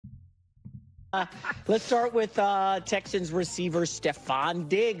Let's start with Texans receiver Stephon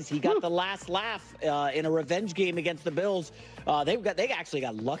Diggs. He got the last laugh in a revenge game against the Bills. They actually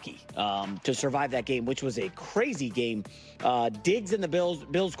got lucky to survive that game, which was a crazy game. Diggs and the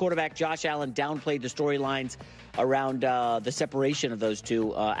Bills quarterback Josh Allen downplayed the storylines around the separation of those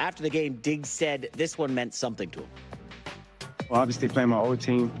two. After the game, Diggs said this one meant something to him. Well, obviously playing my old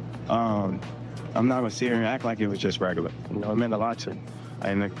team, I'm not going to sit here and act like it was just regular. You know, it meant a lot to me.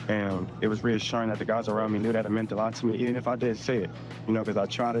 And it was reassuring that the guys around me knew that it meant a lot to me, even if I didn't say it. You know, because I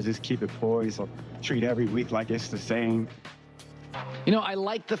try to just keep it poised or treat every week like it's the same. You know, I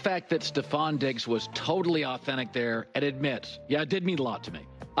like the fact that Stephon Diggs was totally authentic there and admits, yeah, it did mean a lot to me.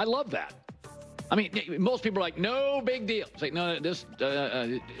 I love that. I mean, most people are like, no big deal. It's like, no,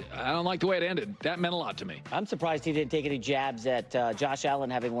 I don't like the way it ended. That meant a lot to me. I'm surprised he didn't take any jabs at Josh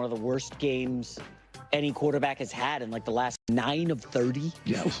Allen having one of the worst games any quarterback has had in like the last 9 of 30.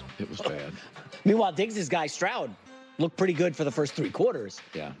 Yes, it was bad. Meanwhile, Diggs' guy Stroud looked pretty good for the first 3 quarters.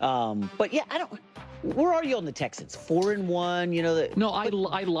 Yeah. But yeah, where are you on the Texans? 4-1, you know. No, I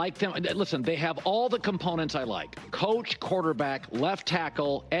like them. Listen, they have all the components I like. Coach, quarterback, left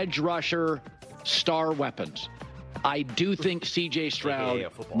tackle, edge rusher, star weapons. I do think C.J.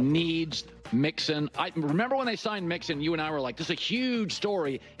 Stroud needs Mixon. I remember when they signed Mixon, you and I were like, this is a huge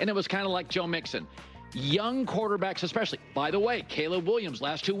story, and it was kind of like Joe Mixon. Young quarterbacks especially. By the way, Caleb Williams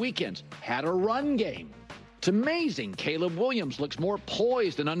last 2 weekends had a run game. It's amazing. Caleb Williams looks more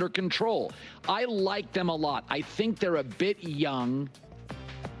poised and under control. I like them a lot. I think they're a bit young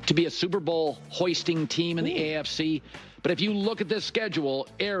to be a Super Bowl hoisting team in the AFC. But if you look at this schedule,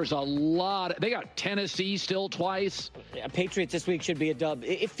 there's a lot. They got Tennessee still twice. Yeah, Patriots this week should be a dub.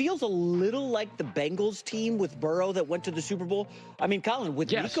 It feels a little like the Bengals team with Burrow that went to the Super Bowl. I mean, Colin,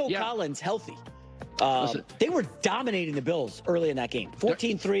 with Nico Collins healthy, they were dominating the Bills early in that game.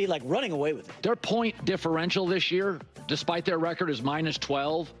 14-3, like running away with it. Their point differential this year, despite their record, is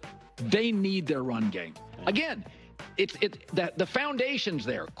 -12. They need their run game. Again, the foundation's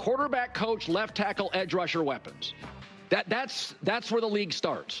there. Quarterback, coach, left tackle, edge rusher, weapons. That's where the league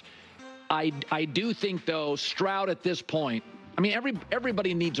starts. I do think, though, Stroud at this point, I mean,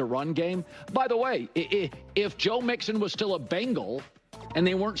 everybody needs a run game. By the way, if Joe Mixon was still a Bengal and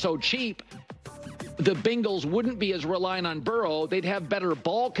they weren't so cheap, the Bengals wouldn't be as reliant on Burrow. They'd have better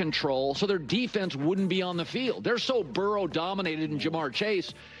ball control, so their defense wouldn't be on the field. They're so Burrow-dominated in Jamar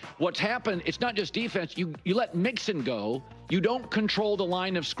Chase. What's happened, it's not just defense. You let Mixon go. You don't control the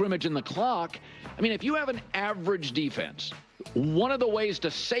line of scrimmage and the clock. I mean, if you have an average defense, one of the ways to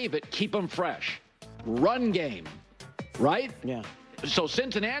save it, keep them fresh. Run game, right? Yeah. So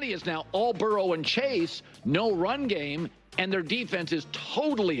Cincinnati is now all Burrow and Chase, no run game, and their defense is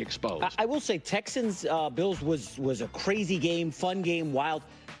totally exposed. I will say Texans-Bills was a crazy game, fun game, wild.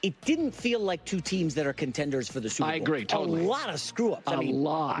 It didn't feel like two teams that are contenders for the Super Bowl. I agree, totally. A lot of screw-ups. A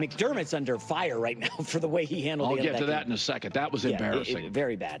lot. McDermott's under fire right now for the way he handled I'll get to that in a second. That was embarrassing.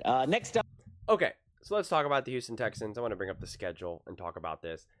 Very bad. Next up. Okay, so let's talk about the Houston Texans. I want to bring up the schedule and talk about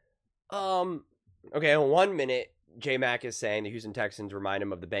this. Okay, in 1 minute, J-Mac is saying the Houston Texans remind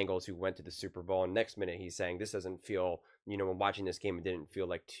him of the Bengals who went to the Super Bowl. And next minute, he's saying this doesn't feel, when watching this game, it didn't feel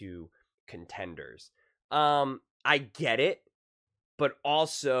like two contenders. I get it, but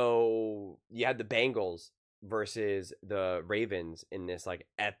also you had the Bengals versus the Ravens in this like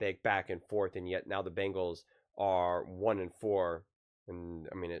epic back and forth, and yet now the Bengals are 1-4. And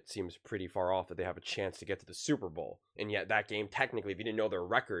I mean, it seems pretty far off that they have a chance to get to the Super Bowl. And yet that game, technically, if you didn't know their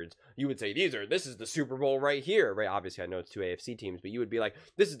records, you would say, this is the Super Bowl right here, right? Obviously, I know it's two AFC teams, but you would be like,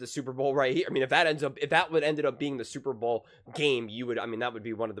 this is the Super Bowl right here. I mean, if that would ended up being the Super Bowl game, that would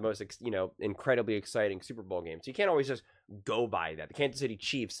be one of the most, incredibly exciting Super Bowl games. So you can't always just go by that. The Kansas City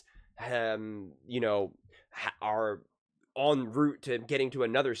Chiefs, are en route to getting to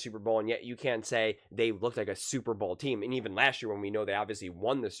another Super Bowl, and yet you can't say they looked like a Super Bowl team. And even last year, when we know they obviously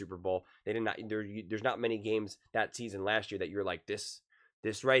won the Super Bowl, they did not. There's not many games that season last year that you're like, this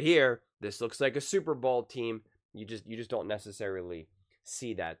right here, this looks like a Super Bowl team. You just don't necessarily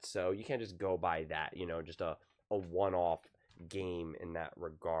see that, so you can't just go by that. Just a one-off game in that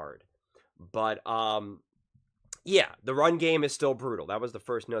regard. But yeah, the run game is still brutal. That was the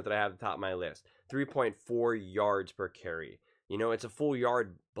first note that I have at the top of my list. 3.4 yards per carry. It's a full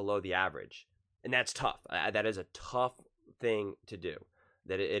yard below the average. And that's tough. That is a tough thing to do.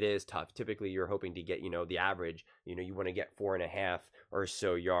 That it is tough. Typically, you're hoping to get, the average. You want to get 4.5 or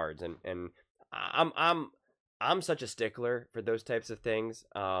so yards. And I'm such a stickler for those types of things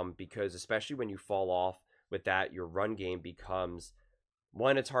because especially when you fall off with that, your run game becomes...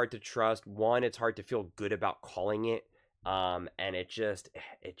 One, it's hard to trust. One, it's hard to feel good about calling it. And it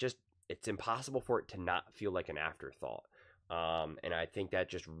it's impossible for it to not feel like an afterthought. And I think that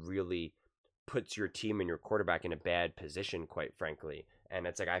just really puts your team and your quarterback in a bad position, quite frankly. And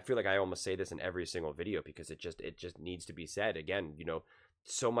it's like, I feel like I almost say this in every single video because it just needs to be said. Again, you know,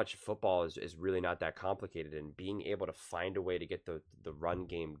 so much football is really not that complicated, and being able to find a way to get the run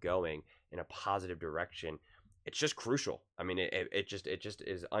game going in a positive direction, it's just crucial. I mean, it just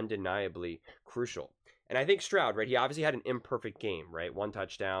is undeniably crucial. And I think Stroud, right, he obviously had an imperfect game, right? 1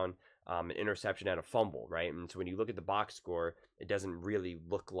 touchdown, an interception, and a fumble, right? And so when you look at the box score, it doesn't really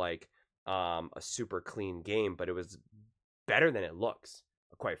look like a super clean game, but it was better than it looks,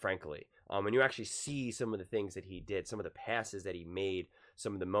 quite frankly. When you actually see some of the things that he did, some of the passes that he made,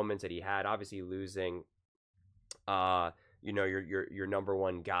 some of the moments that he had, obviously losing, you know, your number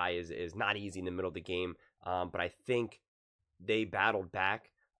one guy is not easy in the middle of the game. But I think they battled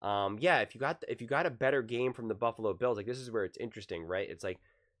back. Yeah, if you got a better game from the Buffalo Bills, like, this is where it's interesting, right? It's like,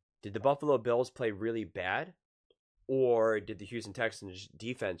 did the Buffalo Bills play really bad, or did the Houston Texans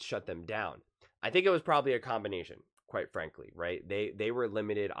defense shut them down? I think it was probably a combination, quite frankly, right? They were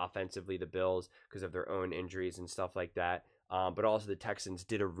limited offensively, the Bills, because of their own injuries and stuff like that. But also the Texans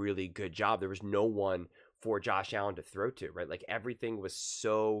did a really good job. There was no one for Josh Allen to throw to, right? Like, everything was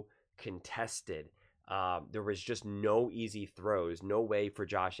so contested. There was just no easy throws, no way for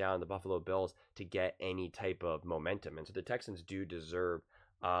Josh Allen, the Buffalo Bills, to get any type of momentum. And so the Texans do deserve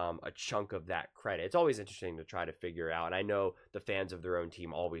a chunk of that credit. It's always interesting to try to figure out. And I know the fans of their own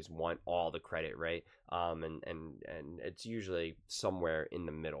team always want all the credit, right? And it's usually somewhere in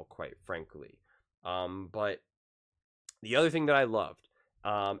the middle, quite frankly. But the other thing that I loved,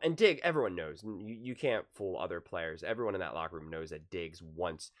 and everyone knows, you can't fool other players. Everyone in that locker room knows that Diggs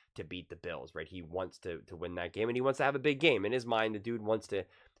wants to beat the Bills, right? He wants to win that game, and he wants to have a big game. In his mind, the dude wants to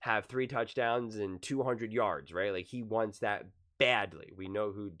have 3 touchdowns and 200 yards, right? Like, he wants that badly. We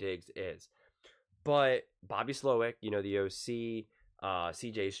know who Diggs is. But Bobby Slowick, you know, the OC,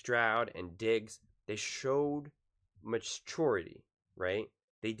 CJ Stroud, and Diggs, they showed maturity, right?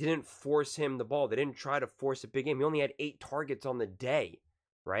 They didn't force him the ball. They didn't try to force a big game. He only had 8 targets on the day,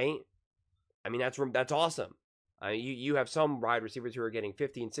 right? I mean, that's awesome. You have some wide receivers who are getting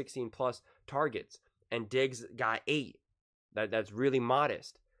 15, 16 plus targets, and Diggs got 8. That's really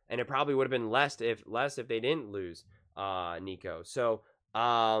modest, and it probably would have been less if they didn't lose Nico. So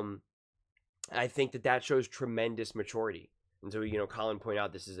I think that shows tremendous maturity. And so, you know, Colin pointed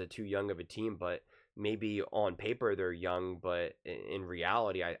out this is a too young of a team, but maybe on paper they're young, but in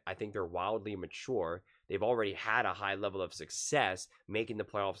reality, I think they're wildly mature. They've already had a high level of success, making the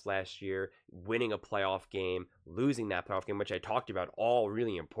playoffs last year, winning a playoff game, losing that playoff game, which I talked about, all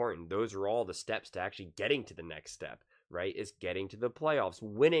really important. Those are all the steps to actually getting to the next step, right? Is getting to the playoffs,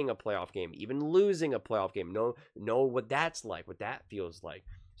 winning a playoff game, even losing a playoff game. Know what that's like, what that feels like.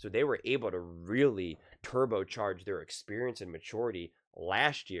 So they were able to really turbocharge their experience and maturity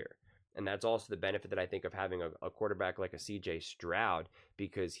last year. And that's also the benefit that I think of having a quarterback like a CJ Stroud,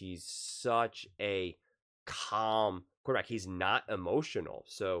 because he's such a calm quarterback. He's not emotional.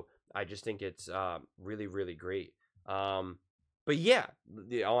 So I just think it's really, really great. But yeah,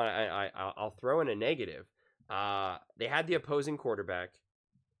 I'll throw in a negative. They had the opposing quarterback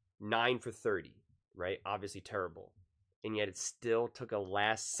 9 for 30, right? Obviously terrible. And yet it still took a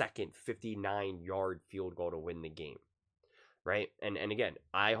last-second 59-yard field goal to win the game. Right? And again,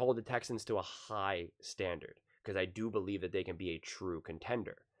 I hold the Texans to a high standard because I do believe that they can be a true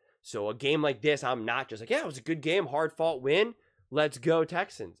contender. So a game like this, I'm not just like, yeah, it was a good game, hard fought win. Let's go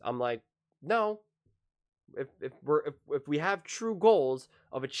Texans. I'm like, no. If we have true goals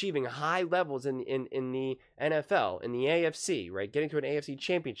of achieving high levels in the NFL, in the AFC, right? Getting to an AFC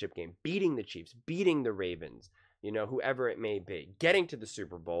championship game, beating the Chiefs, beating the Ravens, you know, whoever it may be, getting to the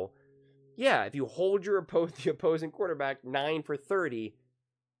Super Bowl. Yeah, if you hold the opposing quarterback 9 for 30,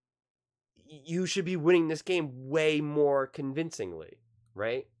 you should be winning this game way more convincingly,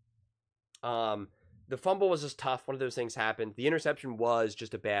 right? The fumble was just tough. One of those things happened. The interception was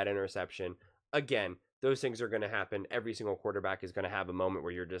just a bad interception. Again, those things are going to happen. Every single quarterback is going to have a moment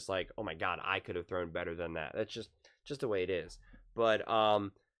where you're just like, oh my God, I could have thrown better than that. That's just the way it is. But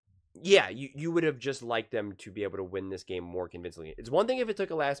yeah, you would have just liked them to be able to win this game more convincingly. It's one thing if it took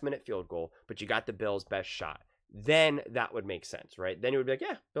a last-minute field goal, but you got the Bills' best shot. Then that would make sense, right? Then you would be like,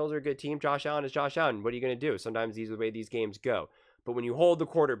 yeah, Bills are a good team. Josh Allen is Josh Allen. What are you going to do? Sometimes these are the way these games go. But when you hold the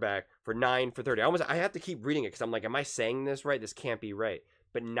quarterback for 9 for 30, I have to keep reading it because I'm like, am I saying this right? This can't be right.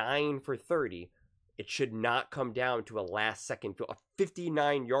 But 9 for 30, it should not come down to a last-second field, a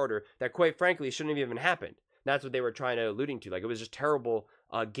 59-yarder that, quite frankly, shouldn't have even happened. That's what they were trying to alluding to. Like, it was just terrible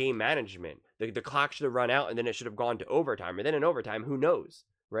game management. The clock should have run out, and then it should have gone to overtime. And then in overtime, who knows,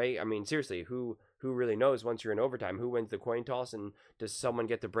 right? I mean, seriously, who really knows once you're in overtime? Who wins the coin toss, and does someone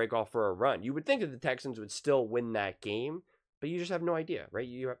get to break off for a run? You would think that the Texans would still win that game, but you just have no idea, right?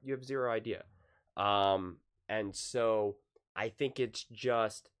 You have zero idea. And so I think it's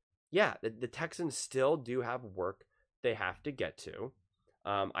just, yeah, the Texans still do have work they have to get to.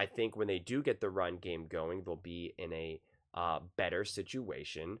 I think when they do get the run game going, they'll be in a better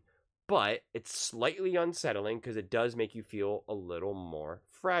situation. But it's slightly unsettling because it does make you feel a little more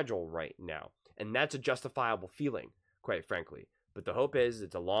fragile right now. And that's a justifiable feeling, quite frankly. But the hope is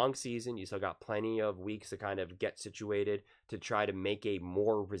it's a long season. You still got plenty of weeks to kind of get situated to try to make a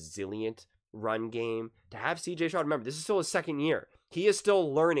more resilient run game. To have CJ Stroud, remember, this is still his second year. He is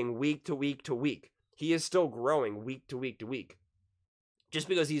still learning week to week to week. He is still growing week to week to week. Just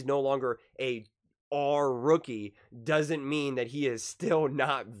because he's no longer a rookie doesn't mean that he is still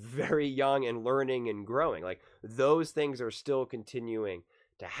not very young and learning and growing. Like, those things are still continuing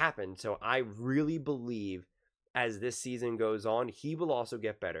to happen. So I really believe as this season goes on, he will also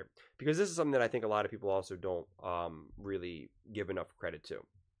get better, because this is something that I think a lot of people also don't really give enough credit to,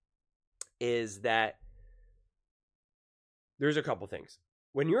 is that there's a couple things.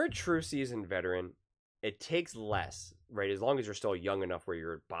 When you're a true seasoned veteran, it takes less, right? As long as you're still young enough where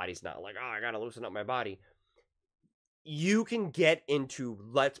your body's not like, oh, I got to loosen up my body. You can get into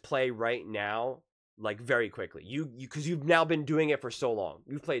let's play right now, like, very quickly. Because you've now been doing it for so long.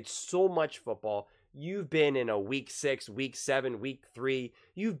 You've played so much football. You've been in a week 6, week 7, week 3.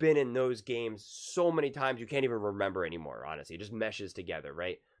 You've been in those games so many times you can't even remember anymore, honestly. It just meshes together,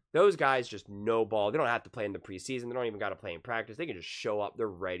 right? Those guys just know ball. They don't have to play in the preseason. They don't even got to play in practice. They can just show up. They're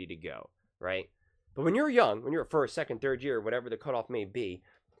ready to go, right? But when you're young, when you're first, second, third year, whatever the cutoff may be,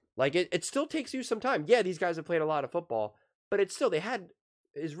 like, it still takes you some time. Yeah, these guys have played a lot of football, but it's still, they had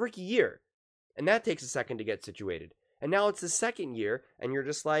his rookie year, and that takes a second to get situated. And now it's the second year, and you're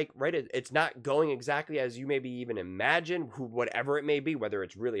just like, right, it's not going exactly as you maybe even imagine, whatever it may be, whether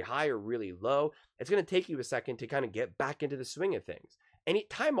it's really high or really low. It's going to take you a second to kind of get back into the swing of things. Any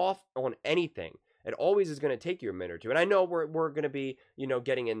time off on anything, it always is going to take you a minute or two. And I know we're going to be,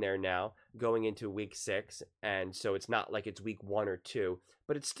 getting in there now, going into week 6. And so it's not like it's week 1 or 2,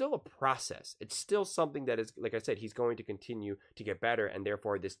 but it's still a process. It's still something that is, like I said, he's going to continue to get better. And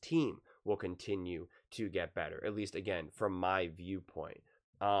therefore this team will continue to get better, at least, again, from my viewpoint.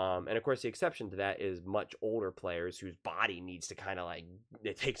 And of course, the exception to that is much older players whose body needs to kind of like,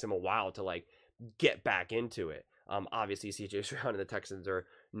 it takes them a while to like get back into it. Obviously, CJ Stroud and the Texans are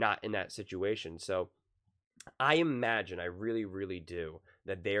not in that situation. So I imagine, I really, really do,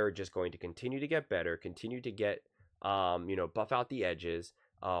 that they're just going to continue to get better, continue to get, buff out the edges.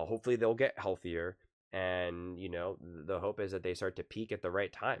 Hopefully they'll get healthier. And, the hope is that they start to peak at the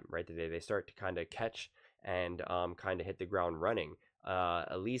right time, right? That they start to kind of catch and kind of hit the ground running.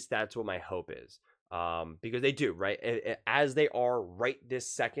 At least that's what my hope is. Because they do, right? As they are right this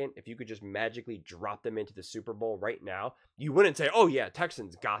second, if you could just magically drop them into the Super Bowl right now, you wouldn't say, oh yeah,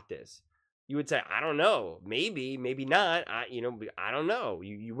 Texans got this. You would say, I don't know, maybe not. I don't know.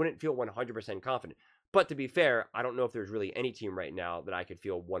 You wouldn't feel 100% confident. But to be fair, I don't know if there's really any team right now that I could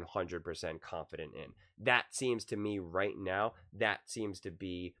feel 100% confident in. That seems to me right now, that seems to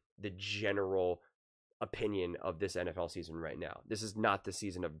be the general opinion of this NFL season right now. This is not the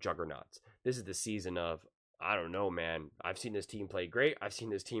season of juggernauts. This is the season of, I don't know, man. I've seen this team play great. I've seen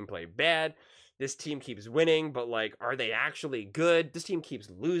this team play bad. This team keeps winning, but like, are they actually good? This team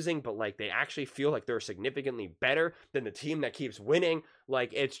keeps losing, but like, they actually feel like they're significantly better than the team that keeps winning.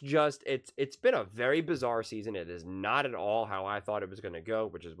 Like, it's just, it's been a very bizarre season. It is not at all how I thought it was going to go,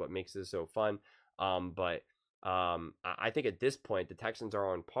 which is what makes this so fun. But I think at this point, the Texans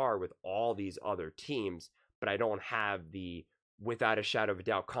are on par with all these other teams, but I don't have the, without a shadow of a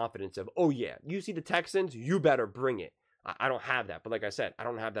doubt, confidence of, oh yeah, you see the Texans, you better bring it. I don't have that. But like I said, I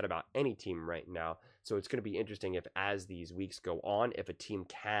don't have that about any team right now. So it's going to be interesting if, as these weeks go on, if a team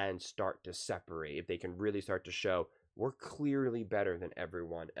can start to separate, if they can really start to show, we're clearly better than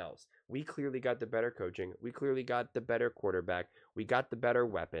everyone else. We clearly got the better coaching. We clearly got the better quarterback. We got the better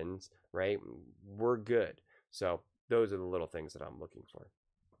weapons, right? We're good. So those are the little things that I'm looking for.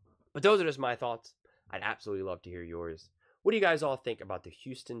 But those are just my thoughts. I'd absolutely love to hear yours. What do you guys all think about the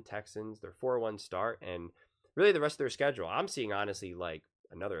Houston Texans, their 4-1 start, and really the rest of their schedule? I'm seeing, honestly, like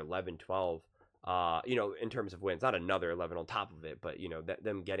another 11-12, in terms of wins. Not another 11 on top of it, but,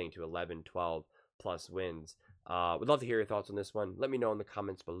 them getting to 11-12 plus wins. Would love to hear your thoughts on this one. Let me know in the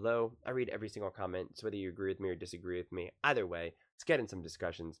comments below. I read every single comment, so whether you agree with me or disagree with me, either way, let's get in some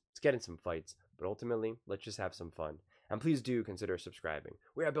discussions, let's get in some fights, but ultimately, let's just have some fun. And please do consider subscribing.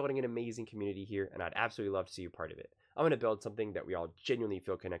 We are building an amazing community here, and I'd absolutely love to see you part of it. I'm going to build something that we all genuinely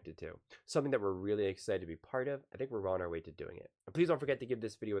feel connected to, something that we're really excited to be part of. I think we're well on our way to doing it. And please don't forget to give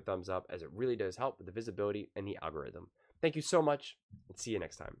this video a thumbs up, as it really does help with the visibility and the algorithm. Thank you so much, and see you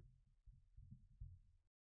next time.